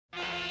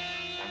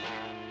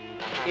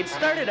It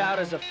started out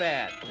as a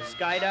fad. The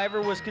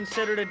skydiver was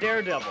considered a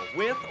daredevil,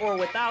 with or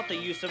without the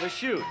use of a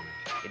chute.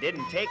 It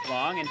didn't take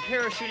long, and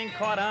parachuting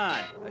caught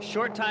on. A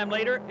short time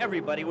later,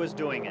 everybody was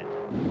doing it.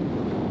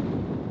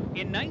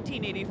 In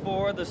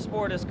 1984, the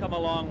sport has come a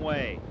long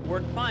way.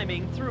 We're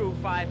climbing through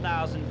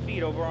 5,000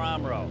 feet over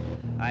Omro.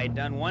 I'd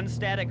done one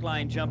static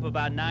line jump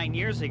about 9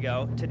 years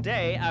ago.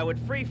 Today, I would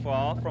free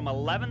fall from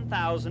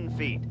 11,000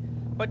 feet.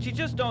 But you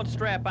just don't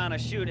strap on a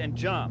chute and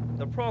jump.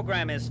 The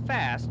program is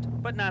fast,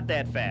 but not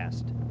that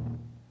fast.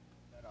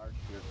 That arch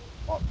here,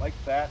 like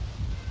that,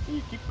 and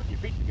you keep putting your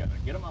feet together.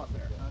 Get them out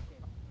there.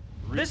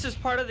 This is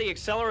part of the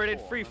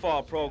accelerated free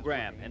fall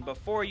program, and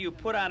before you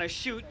put on a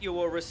chute, you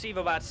will receive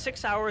about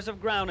 6 hours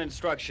of ground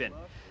instruction.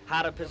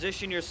 How to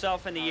position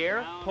yourself in the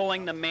air,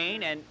 pulling the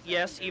main, and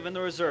yes, even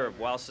the reserve,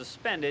 while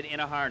suspended in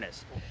a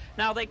harness.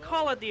 Now, they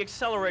call it the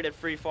accelerated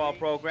free fall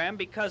program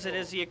because it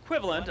is the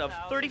equivalent of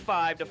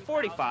 35 to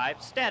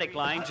 45 static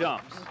line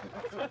jumps.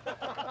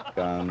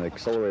 On the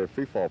accelerated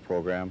free fall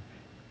program,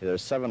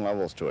 there's 7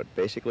 levels to it.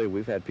 Basically,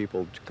 we've had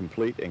people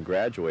complete and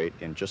graduate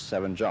in just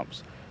 7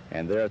 jumps.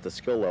 And they're at the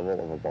skill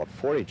level of about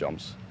 40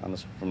 jumps on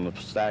this, from the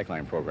static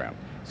line program.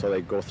 So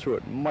they go through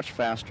it much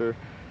faster,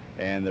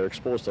 and they're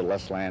exposed to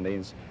less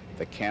landings.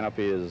 The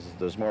canopy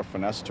there's more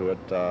finesse to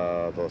it.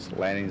 Those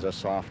landings are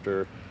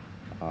softer.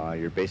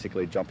 You're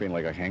basically jumping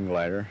like a hang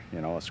glider,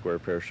 you know, a square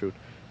parachute.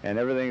 And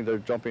everything, they're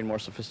jumping more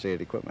sophisticated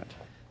equipment.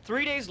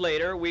 3 days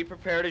later, we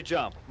prepare to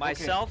jump.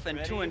 Myself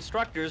and 2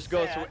 instructors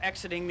go through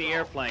exiting the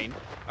airplane,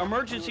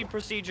 emergency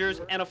procedures,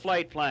 and a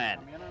flight plan.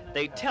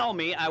 They tell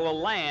me I will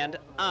land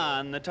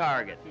on the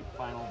target.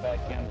 Final back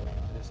in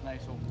this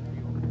nice open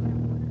view.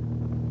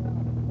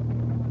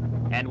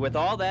 And with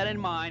all that in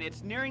mind,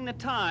 it's nearing the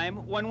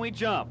time when we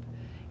jump.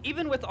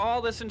 Even with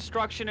all this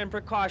instruction and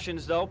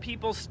precautions, though,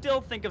 people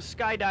still think of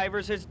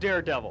skydivers as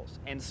daredevils,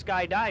 and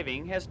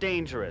skydiving as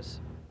dangerous.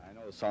 I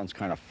know it sounds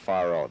kind of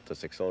far out,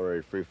 this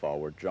accelerated free fall.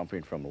 We're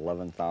jumping from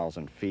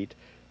 11,000 feet.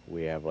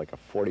 We have like a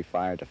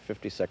 45 to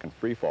 50-second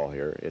free fall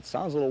here. It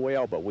sounds a little way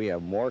out, but we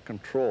have more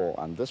control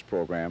on this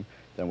program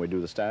than we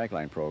do the static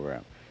line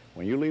program.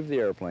 When you leave the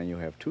airplane, you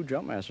have 2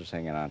 jump masters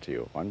hanging on to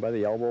you, one by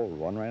the elbow,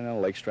 one right on the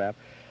leg strap.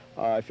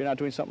 If you're not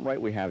doing something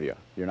right, we have you.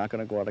 You're not going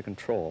to go out of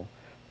control.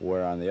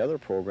 Where on the other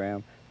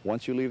program,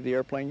 once you leave the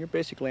airplane, you're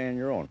basically on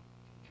your own.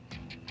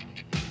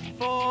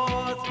 4,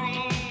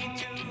 3,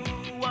 2,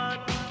 1,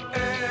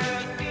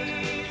 Earth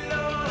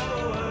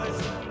below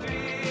us,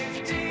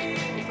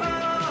 drifting,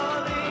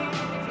 falling,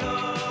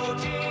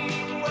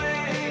 floating,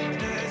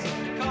 weightless,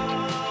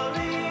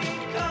 calling,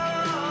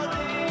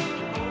 calling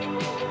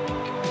home.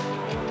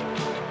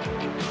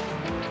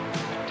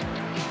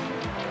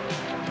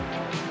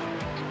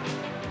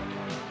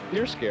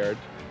 You're scared.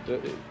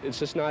 It's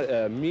just not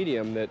a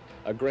medium that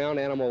a ground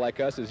animal like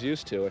us is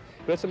used to.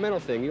 But it's a mental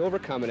thing. You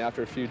overcome it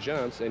after a few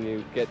jumps, and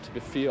you get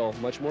to feel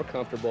much more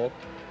comfortable.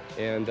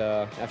 And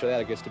after that,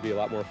 it gets to be a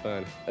lot more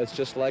fun. It's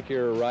just like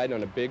you're riding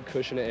on a big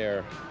cushion of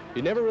air.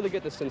 You never really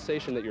get the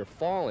sensation that you're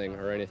falling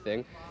or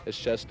anything. It's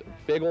just a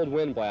big old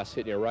wind blast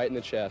hitting you right in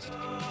the chest.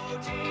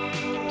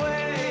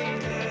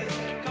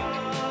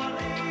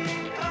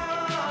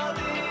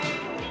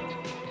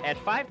 At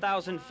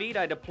 5,000 feet,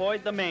 I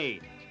deployed the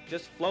maid,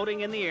 just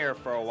floating in the air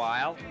for a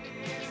while.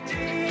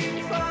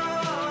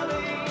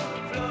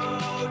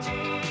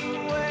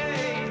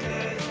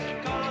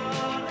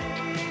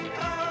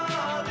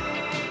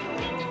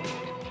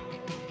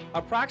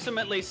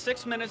 Approximately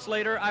 6 minutes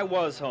later, I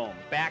was home,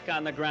 back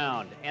on the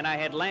ground, and I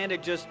had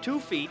landed just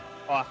 2 feet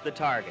off the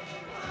target.